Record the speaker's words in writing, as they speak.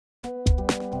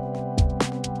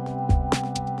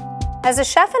As a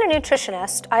chef and a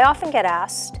nutritionist, I often get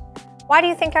asked, why do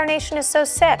you think our nation is so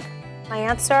sick? My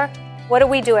answer, what do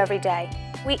we do every day?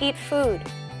 We eat food.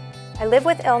 I live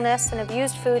with illness and have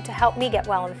used food to help me get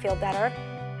well and feel better.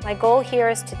 My goal here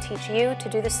is to teach you to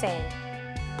do the same.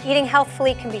 Eating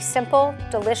healthfully can be simple,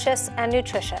 delicious, and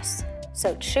nutritious.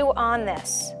 So chew on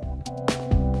this.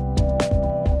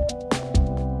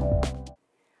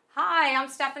 Hi, I'm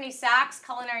Stefanie Sacks,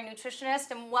 Culinary Nutritionist,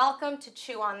 and welcome to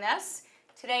Chew on This.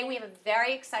 Today we have a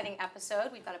very exciting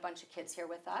episode. We've got a bunch of kids here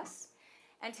with us.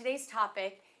 And today's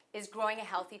topic is growing a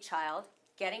healthy child,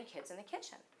 getting kids in the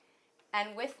kitchen.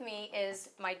 And with me is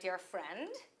my dear friend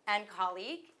and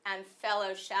colleague and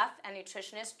fellow chef and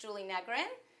nutritionist, Julie Negrin,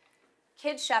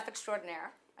 kid chef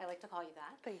extraordinaire. I like to call you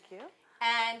that. Thank you.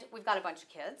 And we've got a bunch of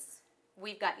kids.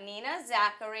 We've got Nina,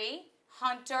 Zachary,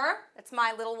 Hunter, that's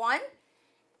my little one,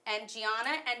 and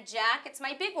Gianna and Jack, it's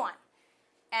my big one.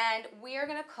 And we're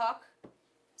gonna cook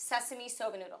sesame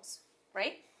soba noodles,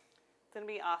 right? It's going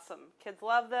to be awesome. Kids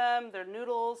love them. They're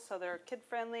noodles, so they're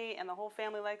kid-friendly, and the whole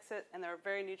family likes it, and they're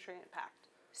very nutrient-packed.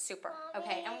 Super.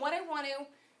 Okay, and what I want to...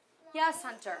 Yes,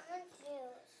 Hunter?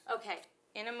 Okay,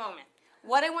 in a moment.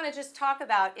 What I want to just talk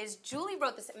about is Julie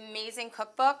wrote this amazing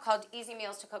cookbook called Easy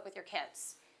Meals to Cook with Your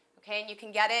Kids. Okay, and you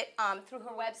can get it through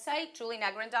her website,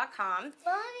 julienegrin.com.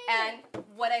 And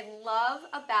what I love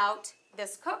about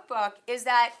this cookbook is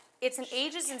that it's an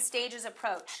ages and stages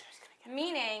approach,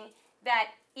 meaning that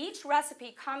each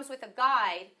recipe comes with a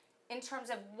guide in terms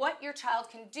of what your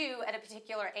child can do at a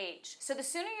particular age. So the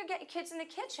sooner you get your kids in the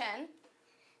kitchen,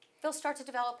 they'll start to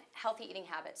develop healthy eating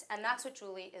habits, and that's what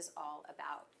Julie is all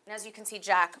about. And as you can see,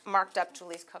 Jack marked up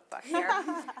Julie's cookbook here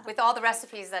with all the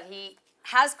recipes that he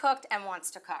has cooked and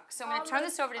wants to cook. So I'm going to turn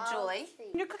this over to Julie.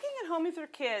 When you're cooking at home with your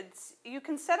kids, you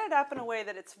can set it up in a way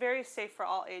that it's very safe for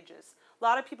all ages. A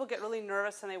lot of people get really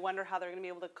nervous and they wonder how they're going to be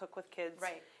able to cook with kids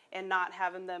and not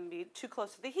having them be too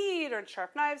close to the heat or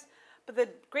sharp knives. But the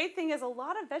great thing is a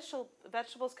lot of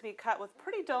vegetables can be cut with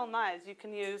pretty dull knives. You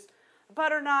can use a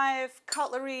butter knife,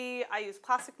 cutlery. I use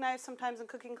plastic knives sometimes in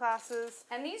cooking classes.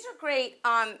 And these are great.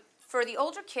 For the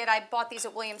older kid, I bought these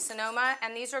at Williams-Sonoma,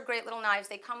 and these are great little knives.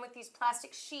 They come with these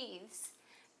plastic sheaths,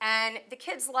 and the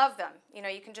kids love them. You know,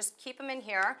 you can just keep them in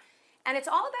here. And it's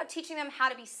all about teaching them how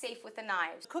to be safe with the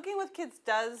knives. Cooking with kids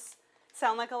does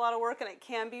sound like a lot of work, and it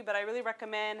can be, but I really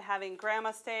recommend having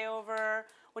grandma stay over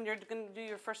when you're going to do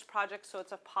your first project so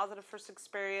it's a positive first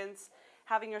experience,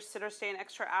 having your sitter stay an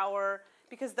extra hour,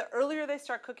 because the earlier they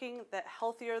start cooking, the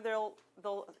healthier they'll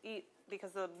eat,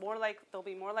 because they'll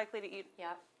be more likely to eat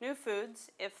new foods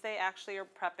if they actually are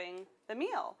prepping the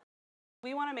meal.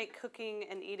 We want to make cooking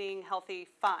and eating healthy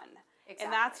fun. Exactly.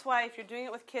 And that's why if you're doing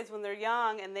it with kids when they're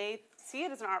young and they see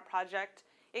it as an art project,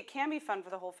 it can be fun for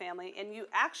the whole family. And you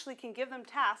actually can give them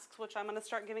tasks, which I'm going to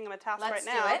start giving them a task right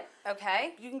now. Let's do it.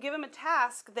 Okay. You can give them a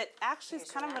task that actually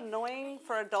is kind of annoying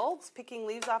for adults, picking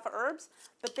leaves off of herbs,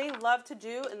 but they love to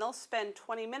do, and they'll spend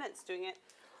 20 minutes doing it.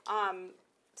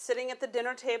 Sitting at the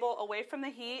dinner table away from the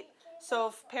heat. So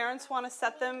if parents want to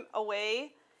set them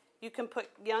away, you can put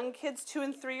young kids, 2-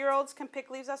 and 3-year-olds can pick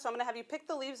leaves off. So I'm going to have you pick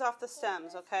the leaves off the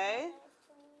stems, okay?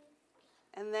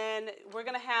 And then we're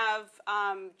going to have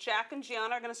Jack and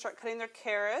Gianna are going to start cutting their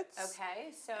carrots.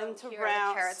 Okay, so into here are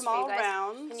the carrots small for you guys.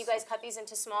 rounds. Can you guys cut these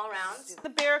into small rounds? The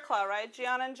bear claw, right,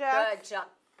 Gianna and Jack? Good job.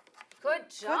 Good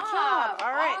job. Good job.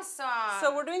 All right. Awesome.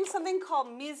 So we're doing something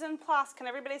called mise en place. Can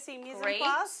everybody say mise en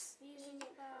place?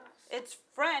 It's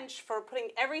French for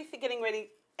putting everything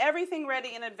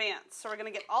ready in advance. So we're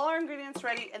going to get all our ingredients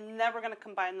ready, and then we're going to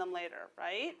combine them later,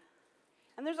 right?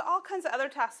 And there's all kinds of other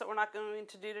tasks that we're not going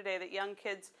to do today that young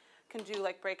kids can do,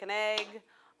 like break an egg,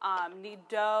 knead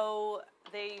dough.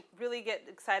 They really get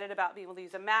excited about being able to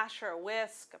use a masher, a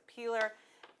whisk, a peeler.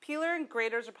 Peeler and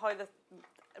graters are probably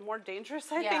the more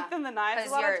dangerous, I think, than the knives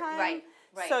a lot of times.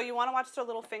 Right. So you want to watch their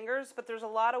little fingers, but there's a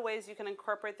lot of ways you can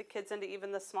incorporate the kids into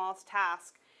even the smallest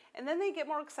task. And then they get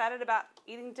more excited about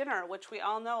eating dinner, which we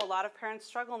all know a lot of parents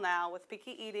struggle now with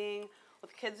picky eating,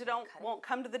 with kids who won't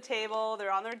come to the table,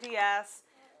 they're on their DS.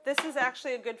 This is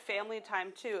actually a good family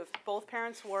time too. If both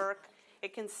parents work,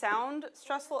 it can sound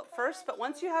stressful at first, but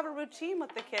once you have a routine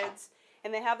with the kids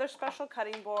and they have their special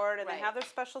cutting board and they have their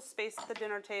special space at the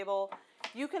dinner table,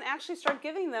 you can actually start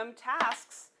giving them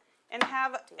tasks and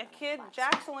have a kid,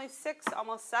 Jack's only 6,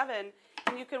 almost 7,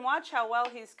 and you can watch how well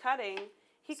he's cutting.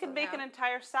 He could make an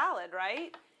entire salad,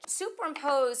 right?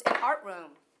 Superimpose an art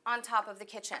room on top of the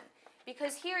kitchen.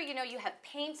 Because here, you know, you have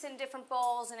paints in different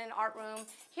bowls in an art room.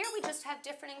 Here we just have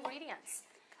different ingredients.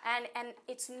 And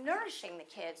it's nourishing the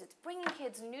kids. It's bringing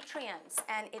kids nutrients.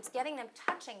 And it's getting them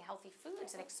touching healthy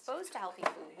foods and exposed to healthy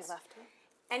foods.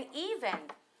 And even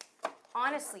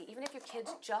honestly, even if your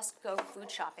kids just go food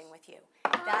shopping with you,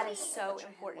 that is so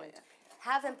important.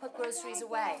 Have them put groceries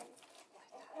away.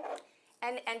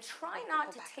 And try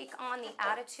not to take on the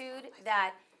attitude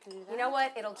that, you know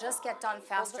what, it'll just get done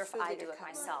faster if I do it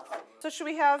myself. So should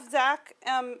we have Zach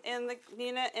and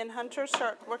Nina and Hunter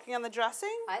start working on the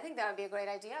dressing? I think that would be a great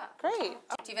idea. Great.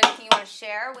 Do you have anything you want to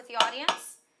share with the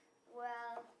audience?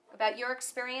 Well, About your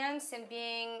experience in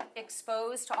being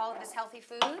exposed to all of this healthy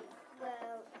food?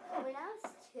 when I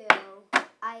was 2,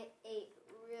 I ate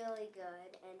really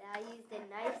good, and I used a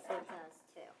knife since I was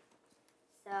 2.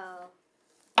 So,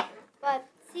 but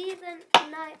see the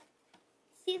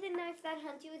knife that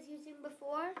Hunty was using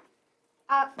before?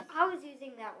 I was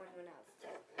using that one when I was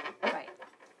 2. Right.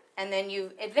 And then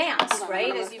you've advanced,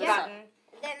 right, as you've gotten...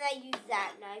 Then I used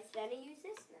that knife, then I used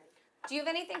this knife. Do you have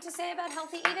anything to say about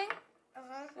healthy eating?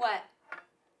 What?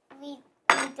 We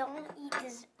don't eat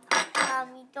this.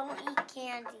 We don't eat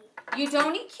candy. You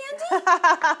don't eat candy?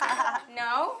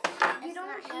 No? You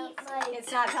don't eat like.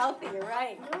 It's not healthy, you're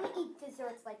right. You don't eat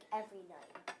desserts like every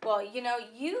night. Well, you know,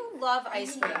 you love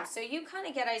ice cream, so you kind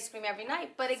of get ice cream every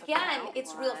night. But again,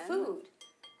 it's real food.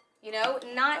 You know,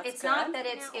 not it's not that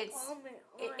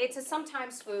it's a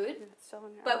sometimes food.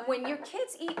 But when your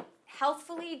kids eat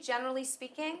healthfully, generally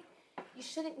speaking, you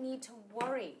shouldn't need to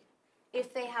worry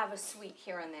if they have a sweet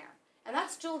here and there. And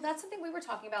that's something we were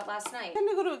talking about last night. We tend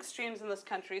to go to extremes in this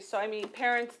country. So I mean,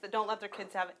 parents that don't let their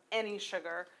kids have any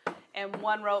sugar. And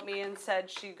one wrote me and said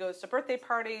she goes to birthday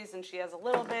parties and she has a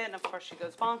little bit, and of course she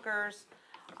goes bonkers.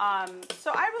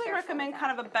 So I really recommend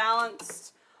kind of a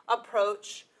balanced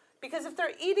approach, because if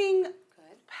they're eating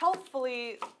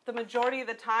healthfully the majority of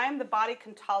the time, the body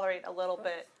can tolerate a little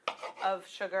bit of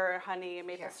sugar, honey, and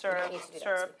maple syrup.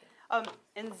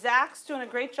 And Zach's doing a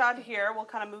great job here. We'll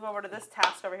kind of move over to this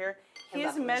task over here. He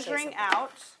is measuring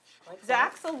out.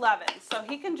 Zach's 11, so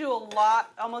he can do a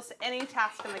lot, almost any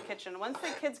task in the kitchen. Once the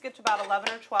kids get to about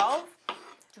 11 or 12,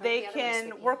 they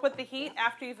can work with the heat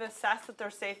after you've assessed that they're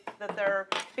safe, that they're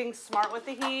being smart with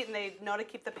the heat, and they know to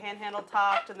keep the pan handle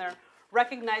topped, and they're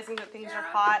recognizing that things are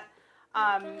hot.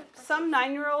 Some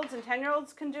 9-year-olds and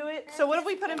 10-year-olds can do it. So what have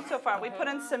we put in so far? We put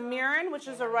in some mirin, which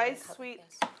is a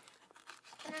rice-based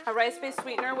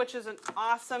sweetener, which is an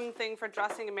awesome thing for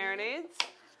dressing and marinades.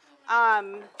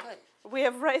 We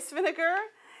have rice vinegar,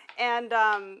 and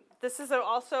this is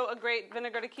also a great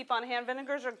vinegar to keep on hand.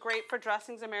 Vinegars are great for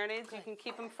dressings and marinades. You can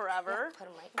keep them forever.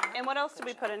 And what else did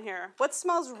we put in here? What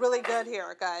smells really good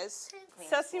here, guys?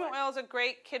 Sesame oil is a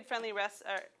great kid-friendly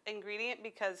ingredient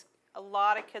because a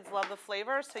lot of kids love the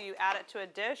flavor, so you add it to a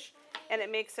dish, and it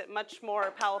makes it much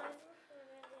more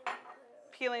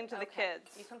appealing to the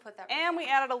kids. You can put that. And we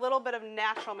added a little bit of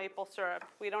natural maple syrup.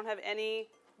 We don't have any...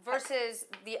 Versus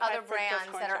the other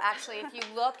brands that are actually, if you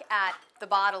look at the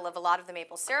bottle of a lot of the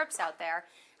maple syrups out there,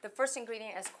 the first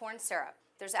ingredient is corn syrup.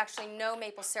 There's actually no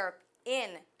maple syrup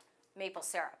in maple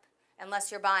syrup unless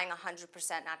you're buying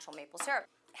 100% natural maple syrup.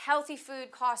 Healthy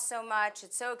food costs so much.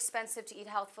 It's so expensive to eat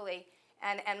healthfully.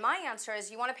 And my answer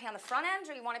is, you want to pay on the front end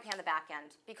or you want to pay on the back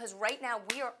end? Because right now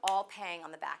we are all paying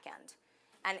on the back end.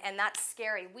 And that's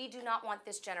scary. We do not want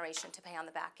this generation to pay on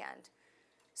the back end.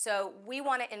 So we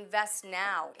want to invest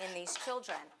now in these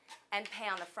children and pay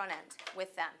on the front end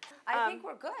with them. I think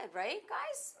we're good, right,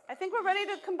 guys? I think we're ready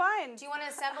to combine. Do you want to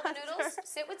assemble the noodles?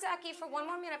 Sit with Zachy for 1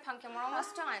 more minute, Pumpkin. We're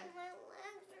almost done.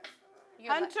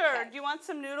 Hunter, do you want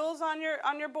some noodles on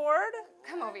your board?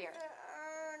 Come over here.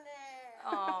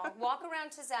 Oh, walk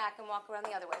around to Zach and walk around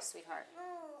the other way, sweetheart.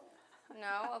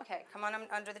 No? Okay, come on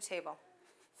under the table.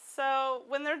 So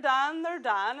when they're done,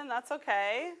 and that's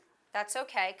okay. That's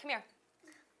okay. Come here.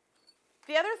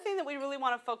 The other thing that we really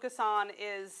want to focus on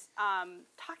is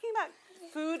talking about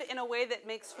food in a way that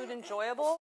makes food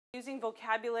enjoyable, using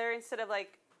vocabulary instead of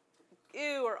like,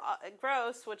 ew or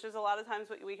gross, which is a lot of times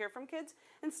what we hear from kids.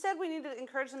 Instead, we need to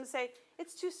encourage them to say,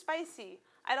 it's too spicy.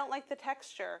 I don't like the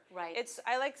texture. Right.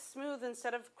 I like smooth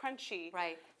instead of crunchy.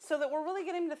 Right. So that we're really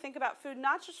getting them to think about food,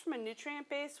 not just from a nutrient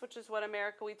base, which is what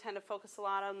America, we tend to focus a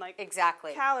lot on, like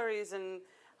calories and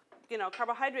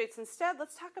carbohydrates. Instead,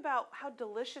 let's talk about how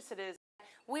delicious it is.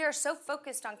 We are so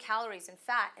focused on calories and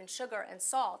fat and sugar and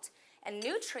salt and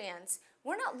nutrients,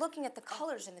 we're not looking at the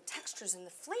colors and the textures and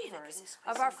the flavors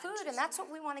of our food, and that's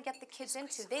what we want to get the kids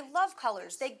into. They love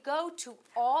colors. They go to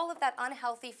all of that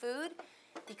unhealthy food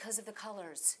because of the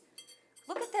colors.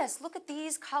 Look at this. Look at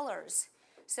these colors.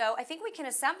 So I think we can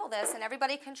assemble this and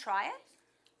everybody can try it.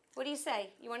 What do you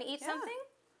say? You want to eat something?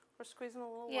 We're squeezing a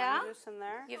little lemon juice in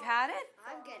there. You've had it?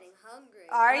 I'm getting hungry.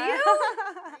 Are you?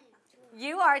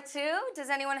 You are too? Does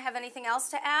anyone have anything else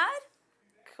to add?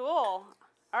 Cool.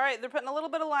 All right, they're putting a little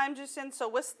bit of lime juice in, so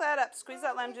whisk that up. Squeeze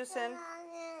that lime juice in.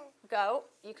 Go.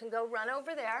 You can go run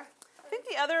over there. I think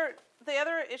the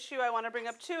other issue I want to bring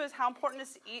up too is how important it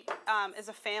is to eat as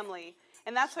a family.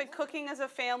 And that's why cooking as a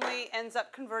family ends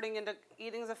up converting into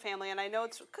eating as a family. And I know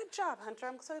it's good job, Hunter.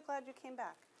 I'm so glad you came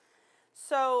back.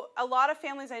 So a lot of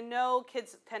families, I know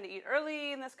kids tend to eat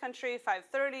early in this country,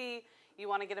 5:30. You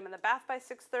want to get them in the bath by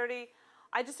 6:30.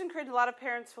 I just encourage a lot of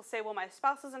parents will say, well, my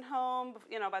spouse isn't home,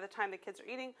 by the time the kids are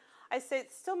eating. I say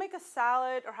still make a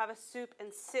salad or have a soup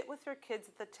and sit with your kids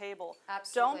at the table.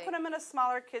 Absolutely. Don't put them in a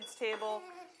smaller kids' table.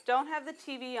 Don't have the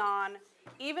TV on.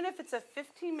 Even if it's a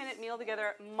 15-minute meal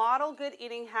together, model good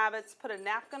eating habits. Put a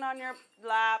napkin on your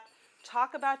lap.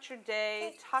 Talk about your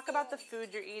day. Talk about the food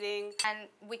you're eating. And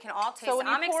we can all taste so it.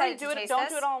 I'm excited to taste this. Don't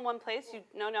do it all in one place.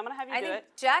 No, I'm going to have you do it. I think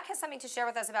Jack has something to share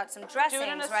with us about some dressings, right?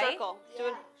 Do it in a circle.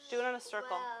 Yeah. Do it in a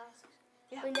circle.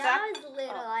 Well, when I was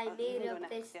little, I made up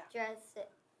this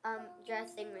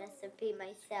dressing recipe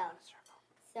myself.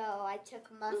 So I took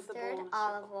mustard,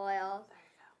 olive oil,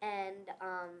 and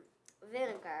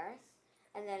vinegar,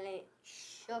 and then I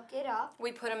shook it up.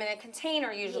 We put them in a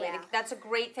container usually. Yeah. That's a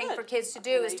great thing for kids to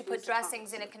do is to put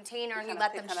dressings in a container and you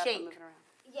let them shake.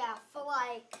 Yeah, for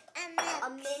like a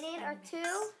minute or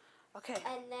two. Okay.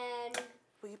 And then...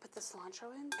 Will you put the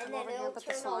cilantro in? And then it'll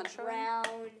turn all brown.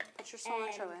 Put your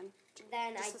cilantro in.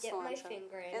 Then I dip my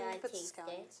finger in and I taste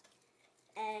it.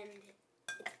 And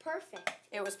it's perfect.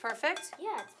 It was perfect?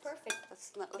 Yeah, it's perfect.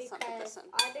 Let's not put this in. Because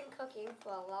I've been cooking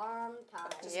for a long time.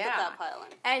 Just put that pile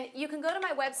in. And you can go to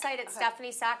my website at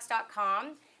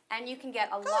stephaniesacks.com and you can get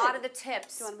a lot of the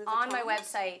tips on my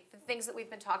website, the things that we've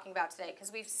been talking about today.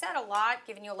 Because we've said a lot,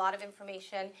 given you a lot of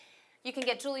information. You can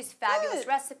get Julie's fabulous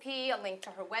recipe, a link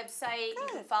to her website. You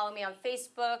can follow me on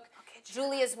Facebook,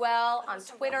 Julie as well, on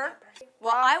Twitter.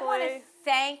 Well, I want to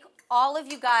thank all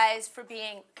of you guys for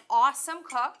being awesome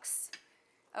cooks,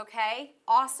 okay?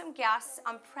 Awesome guests.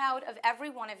 I'm proud of every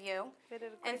one of you.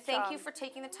 And thank you for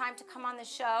taking the time to come on the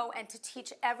show and to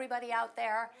teach everybody out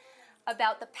there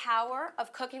about the power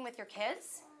of cooking with your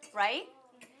kids, right?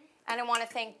 And I want to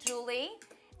thank Julie.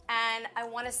 And I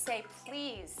want to say,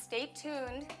 please stay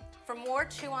tuned for more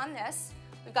Chew on This.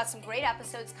 We've got some great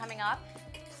episodes coming up.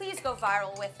 Please go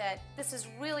viral with it. This is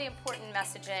really important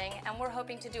messaging, and we're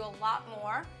hoping to do a lot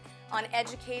more on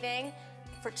educating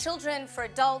for children, for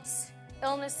adults,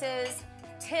 illnesses,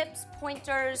 tips,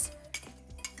 pointers,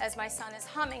 as my son is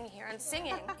humming here and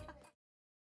singing.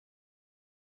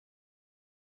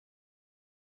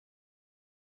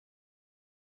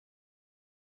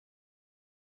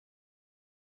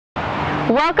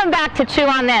 Welcome back to Chew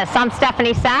on This. I'm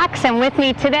Stefanie Sacks, and with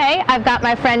me today I've got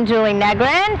my friend Julie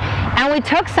Negrin, and we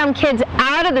took some kids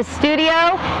out of the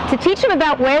studio to teach them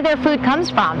about where their food comes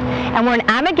from. And we're in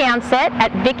Amagansett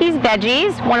at Vicky's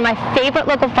Veggies, one of my favorite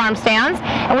local farm stands,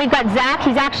 and we've got Zach.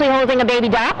 He's actually holding a baby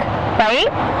duck, right?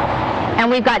 And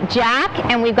we've got Jack,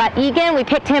 and we've got Egan. We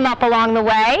picked him up along the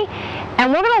way,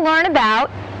 and we're going to learn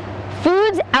about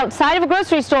foods outside of a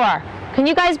grocery store. Can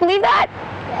you guys believe that?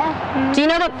 Yeah. Do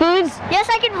you know that foods? Yes,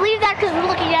 I can believe that because we're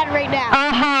looking at it right now.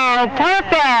 Oh,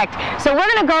 perfect. So we're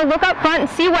going to go look up front and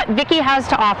see what Vicky has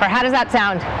to offer. How does that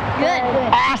sound? Good.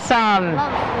 Awesome.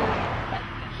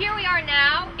 Here we are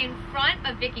now in front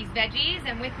of Vicky's Veggies,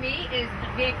 and with me is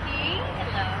Vicky.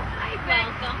 Hello. Hi,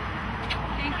 welcome.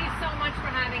 Thank you so much for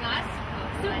having us.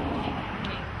 So,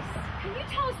 can you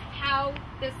tell us how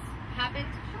this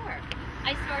happened? Sure.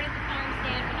 I started the farm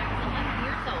stand when I was 11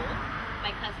 years old.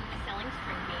 My cousin was selling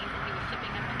string beans and he was shipping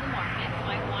them from the market, so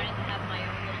I wanted to have my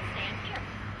own little stand here.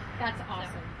 That's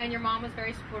awesome. And your mom was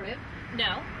very supportive?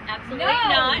 No, absolutely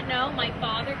not. No, my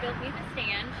father built me the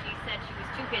stand. She said she was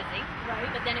too busy.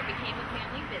 Right. But then it became a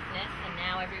family business, and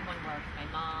now everyone works. My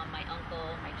mom, my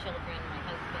uncle, my children, my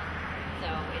husband. So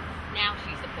now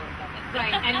she's supportive of it.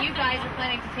 Right. And you guys are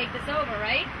planning to take this over,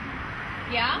 right?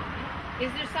 Yeah?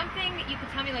 Is there something that you could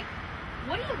tell me, like,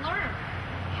 what do you learn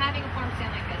having a farm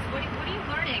stand like this? What are you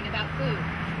learning about food?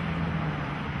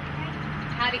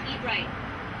 How to eat right.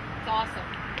 It's awesome.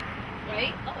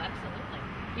 Right? Oh, absolutely.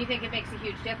 You think it makes a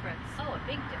huge difference? Oh, a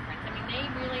big difference. I mean, I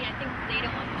think they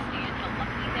don't understand how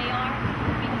lucky they are,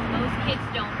 because most kids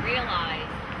don't realize,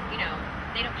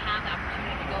 they don't have the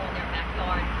opportunity to go in their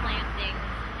backyard, plant things,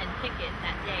 and pick it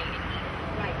that day and eat it.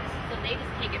 Right. So they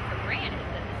just take it for granted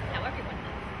that this is how everyone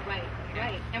does it. Right,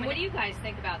 right. And what do you guys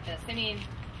think about this? I mean,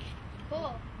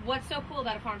 Cool. what's so cool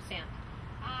about a farm stand?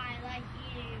 I like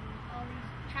eating all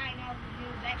these, trying out the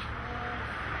new vegetables.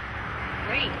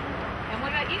 Great. And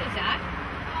what about you, Zach?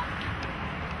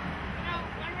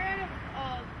 When we're at a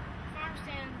farm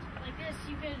stand like this,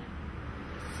 you can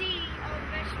see all the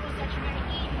vegetables that you're going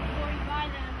to eat before you buy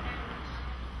them and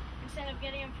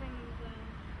from the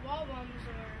Walbums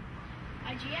or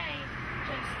IGA,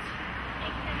 just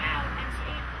taking them out and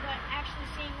seeing, but actually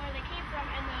seeing where they came from,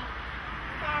 and the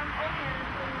farm owner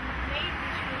who made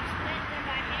these fruits planted them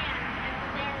by hand and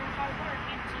put their hard work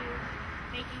into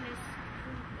making this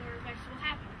fruit or vegetable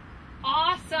happen.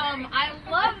 Awesome! I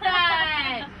love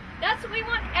that! That's what we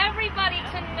want everybody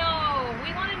to know. We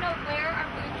want to know where our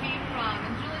food came from.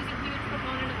 And Julie's a huge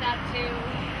proponent of that too.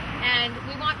 And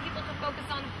we want people to focus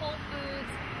on whole foods.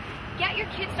 Get your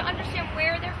kids to understand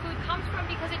where their food comes from,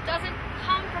 because it doesn't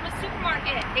come from a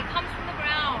supermarket. It comes from the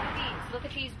ground. Look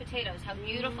at these potatoes, how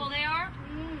beautiful they are.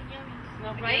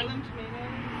 Yummy. Right? Heirloom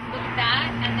tomatoes. Look at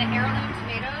that, and the heirloom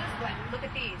tomatoes. Look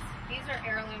at these. These are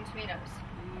heirloom tomatoes.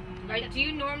 Right? Do you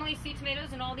normally see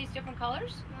tomatoes in all these different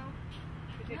colors? No.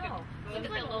 No. Look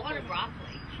at the local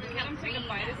broccoli. Look how Take a green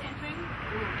bite that of is. something.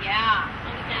 Yeah.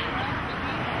 Look at that.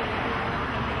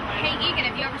 Hey, Egan,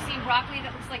 have you ever seen broccoli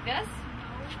that looks like this?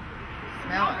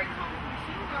 Smell it.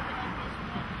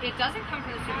 It doesn't come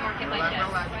from the supermarket like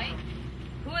this, right?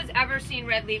 Who has ever seen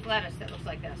red leaf lettuce that looks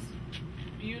like this?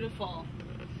 Beautiful.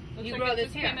 Looks You like grow it this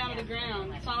just here. came out of the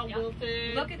ground. It's all Yep.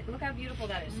 wilted. Look how beautiful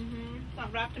that is. It's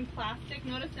not wrapped in plastic.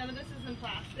 Notice none of this is in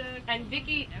plastic. And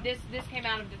Vicky, this came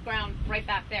out of the ground right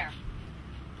back there.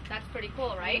 That's pretty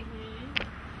cool, right?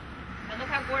 And look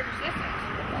how gorgeous this is.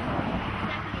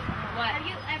 Stephanie, What? have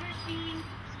you ever seen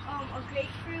a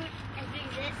grapefruit as big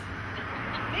as this?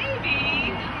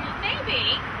 Maybe. Maybe.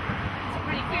 It's a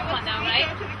pretty cool one though, right?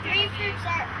 Grapefruits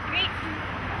are really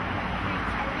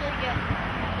good.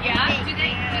 Yeah? Do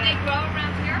they grow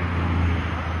around here?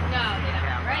 No, they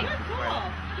don't. Right? Cool.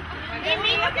 They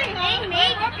make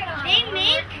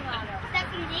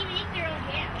Stephanie, they make their own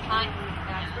jam.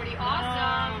 That's pretty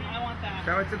awesome. I want that.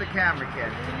 Show it to the camera,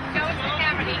 kid. Show it to the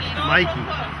camera, Dee. Mikey.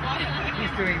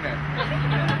 He's doing this.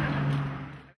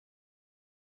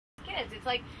 Kids, it's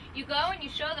like you go and you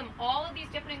show them all of these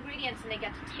different ingredients and they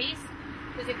get to taste.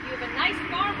 Because if you have a nice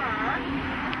farmer,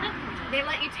 they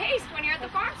let you taste when you're at the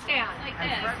farm stand like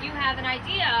this. You have an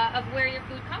idea of where your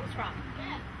food comes from,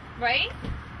 Yeah. right?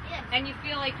 Yeah. And you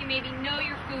feel like you maybe know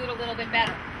your food a little bit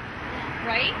better,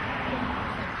 right?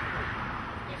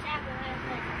 This apple has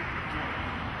like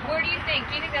Where do you think?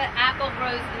 Do you think that apple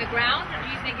grows in the ground? Or do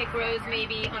you think it grows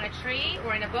maybe on a tree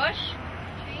or in a bush?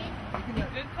 trees.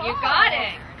 Good call. You got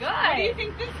it. Good. What do you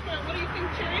think this grows? What do you think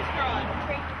cherries grow on?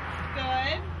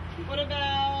 Good. What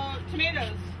about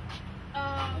tomatoes?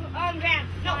 Graham.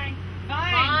 No. Fine.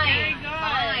 Fine. Very good.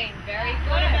 Fine. Very good.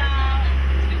 What about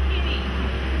zucchini?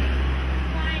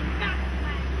 Fine. Not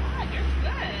fine. Oh, you're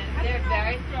good. How do They're you know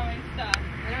very- he's growing stuff?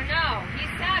 I don't know.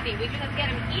 He's savvy. We just have to get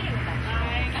him eating them.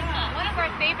 I know. One of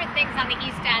our favorite things on the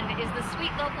East End is the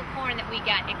sweet local corn that we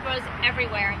get. It grows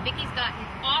everywhere. And Vicky's got an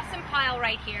awesome pile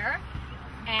right here.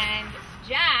 And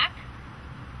Jack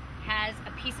has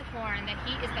a piece of corn that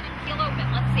he is going to peel open.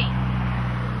 Let's see.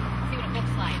 Let's see what it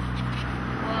looks like.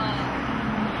 Whoa.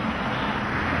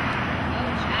 Oh,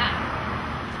 Jack.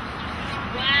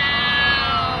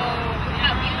 Wow. Look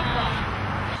how beautiful.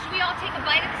 Should we all take a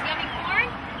bite of this yummy corn?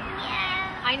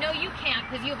 Yeah. I know you can't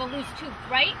because you have a loose tooth,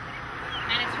 right?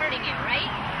 And it's hurting you, right?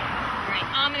 All right,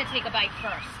 I'm going to take a bite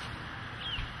first.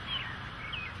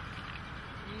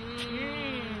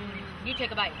 You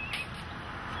take a bite.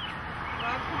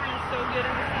 Raw corn is so good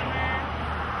in the summer.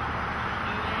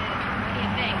 What do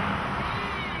you think?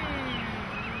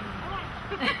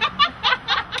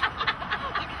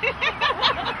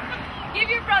 Give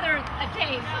your brother a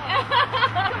taste.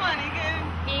 Come on, Egan.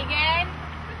 Egan.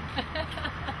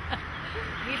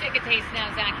 You take a taste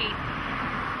now, Zachy.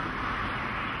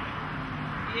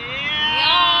 Yeah.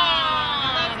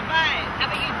 Yum. That's a bite. How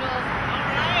about you, Jules? All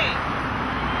right.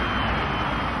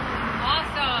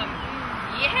 Awesome.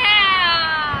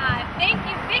 Yeah. Thank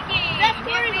you, Vicky. Best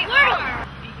corn in the world.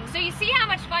 So you see how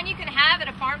much fun you can have at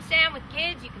a farm stand with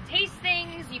kids. You can taste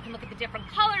things. You can look at the different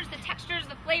colors, the textures,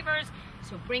 the flavors.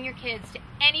 So bring your kids to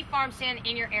any farm stand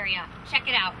in your area. Check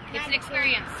it out. It's an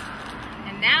experience.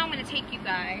 And now I'm going to take you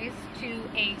guys to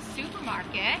a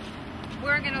supermarket.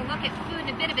 We're going to look at food in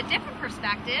a bit of a different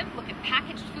perspective. Look at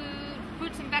packaged food,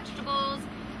 fruits and vegetables.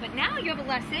 But now you have a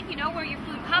lesson. You know where your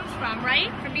food comes from,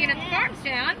 right? From being at the farm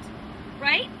stand,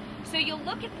 right? So you'll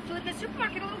look at the food in the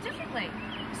supermarket a little differently.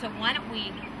 So why don't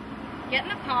we get in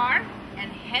the car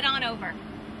and head on over?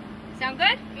 Sound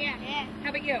good? Yeah. Yeah. How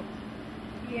about you?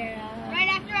 Yeah. Right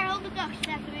after I hold the duck,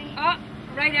 Stephanie. Oh,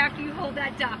 right after you hold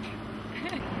that duck.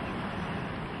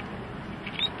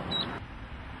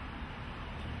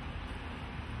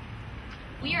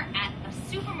 We are at a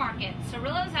supermarket,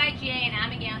 Cirillo's IGA in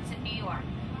Amagansett, New York.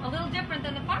 A little different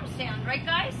than the farm stand, right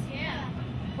guys? Yeah.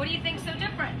 What do you think's so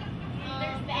different?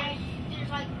 There's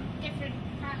like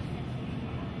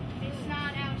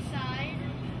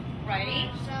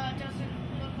Right. So it doesn't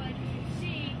look like you can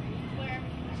see where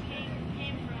everything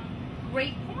came from.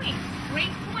 Great point.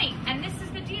 Great point. And this is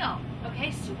the deal. Okay,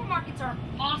 supermarkets are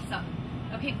awesome.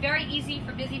 Okay, very easy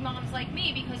for busy moms like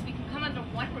me because we can come under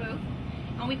one roof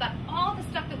and we've got all the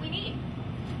stuff that we need.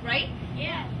 Right?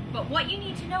 Yeah. But what you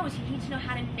need to know is you need to know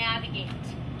how to navigate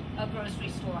a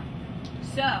grocery store.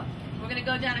 So, we're going to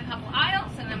go down a couple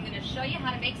aisles and I'm going to show you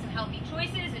how to make some healthy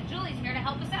choices, and Julie's here to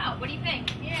help us out. What do you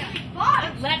think? Yeah.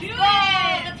 Let's go!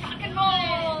 Let's rock and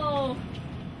roll!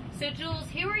 So Jules,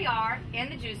 here we are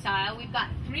in the juice aisle. We've got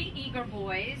 3 eager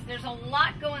boys. There's a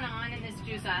lot going on in this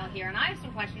juice aisle here, and I have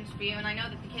some questions for you, and I know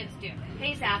that the kids do.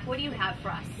 Hey Zach, what do you have for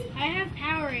us? I have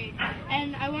Powerade,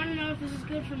 and I want to know if this is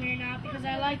good for me or not because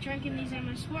I like drinking these at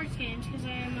my sports games because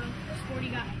I am a sporty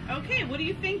guy. Okay, what do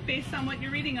you think based on what you're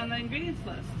reading on the ingredients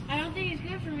list? I don't think it's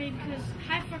good for me because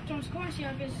high fructose corn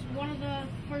syrup is one of the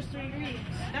first 3 ingredients.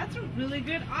 That's a really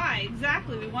good eye.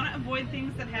 Exactly. We want to avoid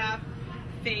things that have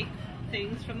fake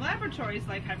things from laboratories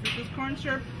like high fructose corn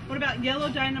syrup. What about yellow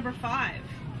dye number 5?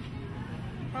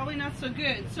 Probably not so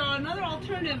good. So another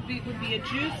alternative would be a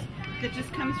juice that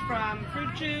just comes from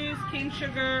fruit juice, cane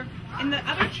sugar, and the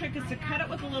other trick is to cut it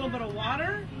with a little bit of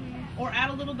water or add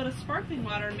a little bit of sparkling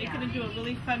water and make it into a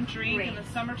really fun drink in the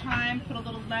summertime. Put a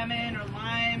little lemon or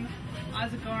lime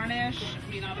as a garnish.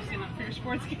 I mean, obviously not for your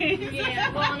sports games.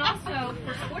 Yeah, well, and also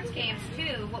for sports games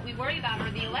too, what we worry about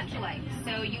are the electrolytes.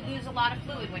 So you lose a lot of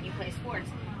fluid when you play sports.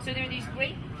 So there are these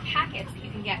great packets that you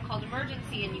can get called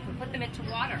Emergency, and you can put them into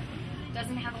water.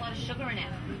 Doesn't have a lot of sugar in it.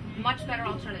 Much better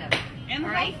alternative. And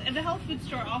the health food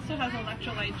store also has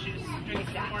electrolyte juice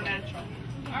drinks that are more natural.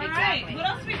 All right, what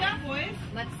else we got, boys?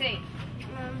 Let's see.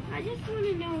 I just want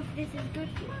to know if this is good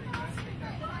for me.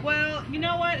 Well, you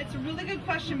know what? It's a really good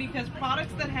question because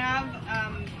products that have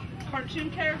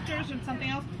cartoon characters or something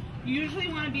else, you usually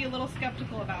want to be a little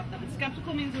skeptical about them.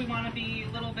 Skeptical means we want to be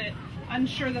a little bit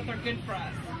unsure that they're good for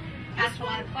us. Ask a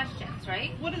lot of questions,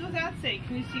 right? What does that say?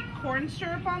 Can you see corn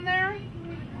syrup on there?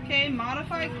 Okay,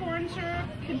 modified corn syrup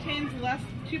contains 2%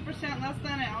 less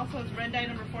than. It also has red dye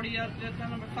number 40,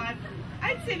 number 5.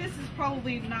 I'd say this is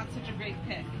probably not such a great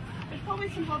pick. There's probably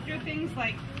some healthier things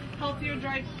like healthier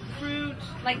dried fruit,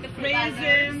 like the fruit raisins,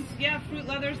 leathers. Yeah, fruit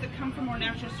leathers that come from more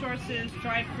natural sources,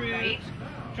 dried fruit,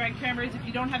 dried cranberries. If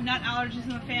you don't have nut allergies in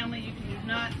the family, you can use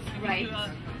nuts. You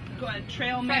can do a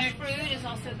trail mix. Fresh fruit is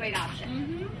also a great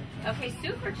option. Okay,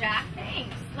 super, Jack.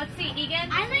 Thanks. Let's see, Egan.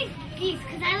 I like these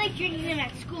because I like drinking them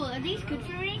at school. Are these good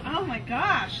for me? Oh my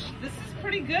gosh, this is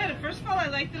pretty good. First of all, I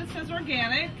like that it says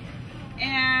organic,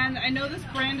 and I know this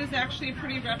brand is actually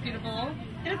pretty reputable.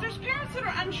 And if there's parents that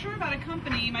are unsure about a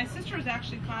company, my sister is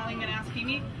actually calling and asking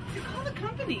me to call the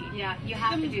company. Yeah, you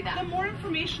have to do that. The more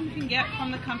information you can get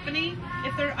from the company,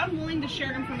 if they're unwilling to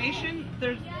share information,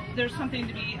 there's something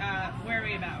to be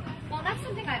wary about. Well, that's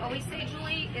something I always say,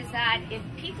 Julie, is that if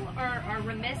people are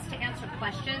remiss to answer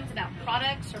questions about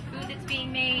products or food that's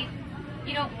being made,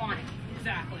 you don't want it.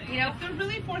 Exactly. You know, if they're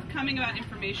really forthcoming about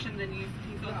information, then you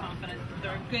can feel confident that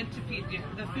they're good to feed you.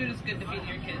 The food is good to feed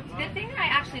your kids. The thing that I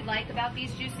actually like about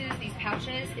these juices, these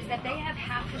pouches, is that they have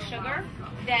half the sugar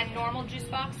than normal juice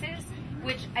boxes,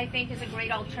 which I think is a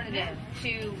great alternative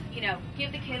to,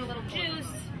 give the kid a little juice,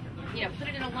 put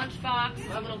it in a lunchbox,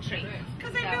 it's a little treat.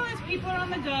 Because I realize people are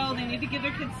on the go, they need to give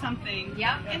their kids something.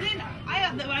 Yep. And then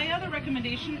my other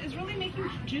recommendation is really making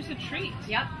juice a treat.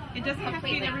 Yep. It doesn't have to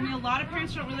be in every meal. A lot of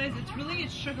parents don't realize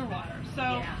it's sugar water.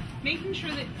 So making sure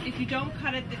that if you don't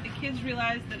cut it, that the kids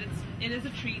realize that it is a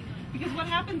treat. Because what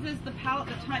happens is the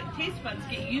taste buds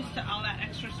get used to all that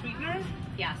extra sweetener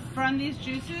from these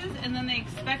juices, and then they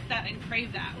expect that and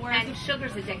crave that. Whereas and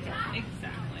sugar's addictive.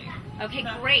 Exactly. Okay,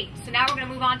 great. So now we're going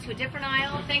to move on to a different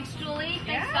aisle. Thanks, Julie.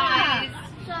 Thanks, guys.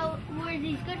 So, were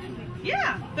these good for me?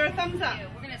 Yeah, they're a thumbs up.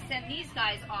 We're going to send these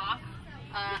guys off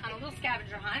on a little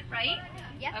scavenger hunt, right?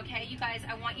 Yep. Okay, you guys,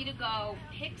 I want you to go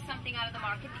pick something out of the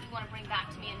market that you want to bring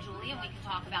back to me and Julie, and we can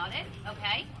talk about it,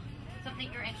 okay? Something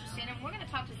you're interested in. And we're going to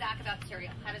talk to Zach about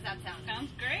cereal. How does that sound? Sounds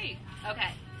great.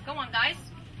 Okay, go on, guys.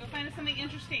 Go find us something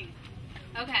interesting.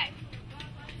 Okay.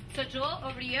 So, Joel,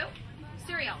 over to you.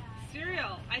 Cereal.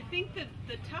 Cereal. I think that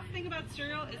the tough thing about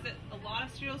cereal is that a lot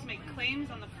of cereals make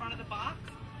claims on the front of the box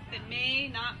that may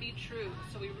not be true.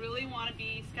 So we really want to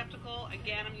be skeptical.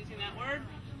 Again, I'm using that word.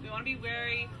 We want to be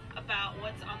wary about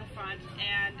what's on the front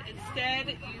and instead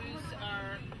use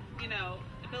our,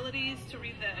 abilities to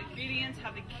read the ingredients,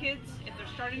 have the kids, if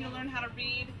they're starting to learn how to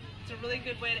read, it's a really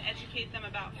good way to educate them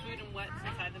about food and what's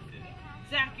inside the food.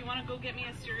 Zach, you want to go get me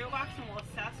a cereal box and we'll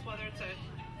assess whether it's a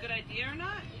good idea or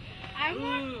not? I'm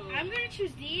going to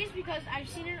choose these because I've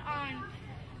seen it on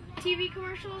TV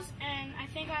commercials, and I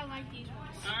think I like these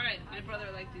ones. All right, my brother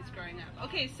liked these growing up.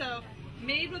 Okay, so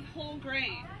made with whole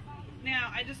grain.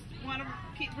 Now, I just want to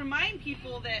remind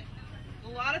people that a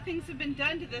lot of things have been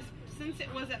done to this since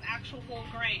it was an actual whole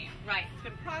grain. Right. It's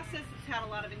been processed, it's had a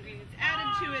lot of ingredients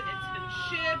added to it, it's been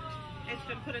shipped, it's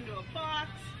been put into a box,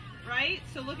 right?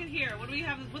 So look at here, what do we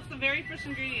have? What's the very first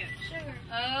ingredient? Sugar.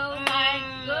 Oh my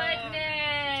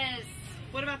goodness.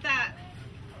 What about that?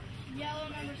 Yellow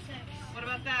number 6. What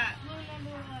about that? Blue number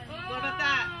 1. What about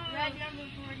that? Red number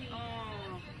 40.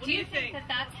 Oh. What Do you think that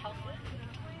that's healthy?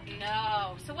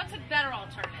 No. So what's a better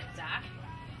alternative, Zach?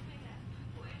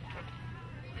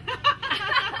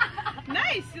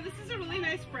 Nice. So this is a really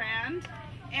nice brand,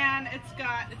 and it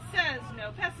says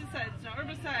no pesticides, no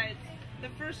herbicides. The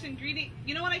first ingredient,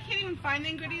 you know what? I can't even find the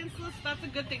ingredients list. That's a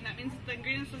good thing. That means the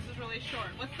ingredients list is really short.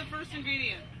 What's the first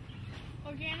ingredient?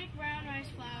 Organic brown rice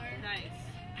flour. Nice.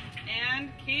 And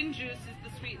cane juice is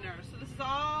the sweetener. So this is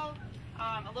all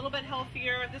a little bit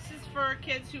healthier. This is for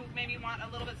kids who maybe want a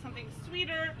little bit something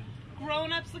sweeter.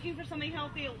 Grown-ups looking for something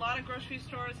healthy. A lot of grocery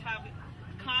stores have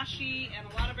Kashi and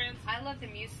a lot of brands. I love the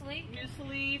muesli.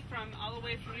 Muesli from all the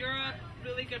way from Europe.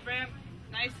 Really good brand.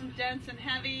 Nice and dense and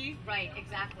heavy. Right,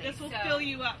 exactly. This will fill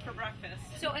you up for breakfast.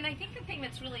 So, and I think the thing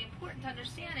that's really important to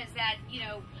understand is that, you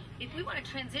know, if we want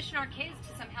to transition our kids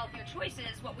to some healthier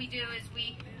choices, what we do is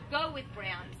we go with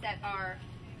brands that are,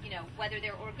 you know, whether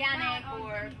they're organic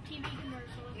or TV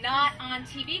commercials. not on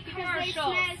TV Because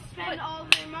commercials. they spend all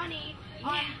their money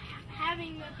on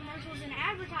having the commercials and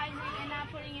advertising and not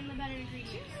putting in the better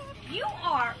ingredients. You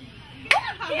are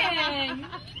working!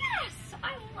 Yes!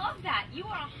 I love that. You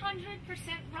are 100%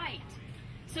 right.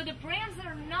 So the brands that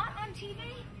are not on TV,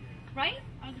 right,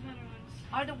 Are the better ones.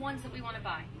 are the ones that we want to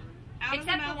buy. Out of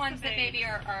Except the mouth ones to that babes. maybe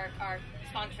are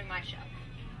sponsoring my show.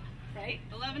 Right?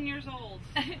 11 years old.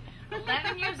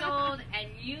 11 years old, and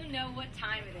you know what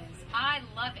time it is. I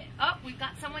love it. Oh, we've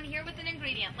got someone here with an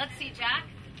ingredient. Let's see, Jack.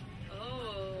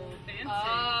 Oh, fancy.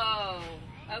 Oh,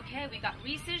 okay. We got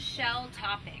Reese's shell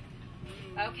topping.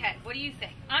 Okay, what do you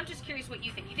think? I'm just curious what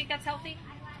you think. You think that's healthy?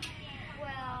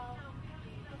 Well,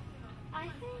 I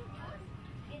think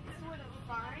it's sort of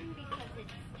fine because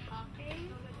it's topping,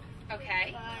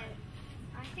 Okay.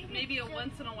 but I think Maybe it's a just,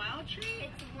 once in a while treat?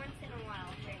 It's a once in a while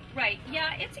thing. Right.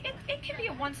 Yeah, it can be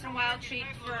a once in a while treat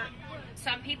for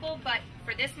some people, but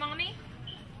for this mommy,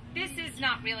 this is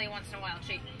not really a once in a while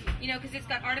treat. You know, because it's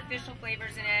got artificial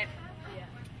flavors in it.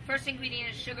 First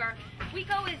ingredient is sugar. We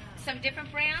go with some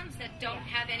different brands that don't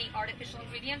have any artificial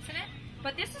ingredients in it,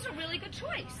 but this is a really good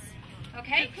choice.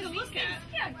 Okay? Good to look at.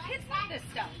 Yeah, kids love this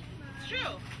stuff. It's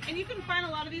true. And you can find a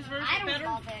lot of these versions I don't better.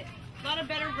 love it. A lot of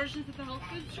better versions at the health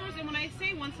food stores. And when I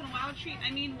say once in a while treat,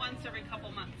 I mean once every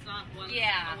couple months, not once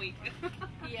a week.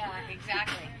 Yeah,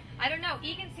 exactly. I don't know.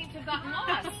 Egan seems to have gotten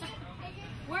lost.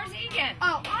 Where's Egan?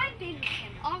 Oh, I've been with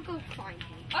him. I'll go find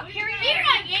him. Oh, here he Here is.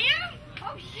 I am!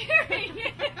 Oh, here he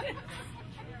is.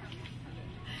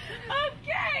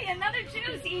 Okay, another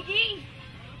juice, Iggy.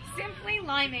 Simply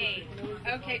limeade.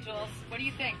 Okay, Jules, what do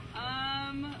you think?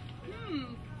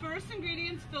 First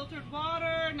ingredient's filtered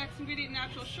water. Next ingredient,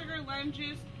 natural sugar, lime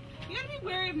juice. You gotta be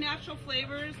wary of natural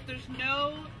flavors. There's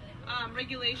no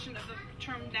regulation of the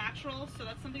term natural, so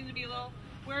that's something to be a little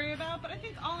wary about. But I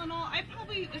think all in all, I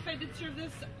probably, if I did serve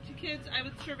this to kids, I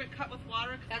would serve it cut with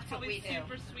water. 'Cause That's it's what probably we do.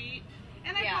 super sweet.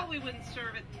 And I Yeah. probably wouldn't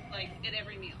serve it like at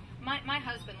every meal. My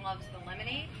husband loves the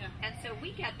lemonade, Yeah. and so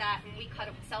we get that and we cut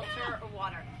it with seltzer or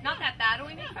water. Not that bad, or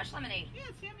we make fresh lemonade. Yeah,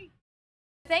 it's yummy.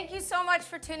 Thank you so much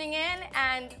for tuning in,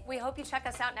 and we hope you check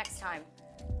us out next time.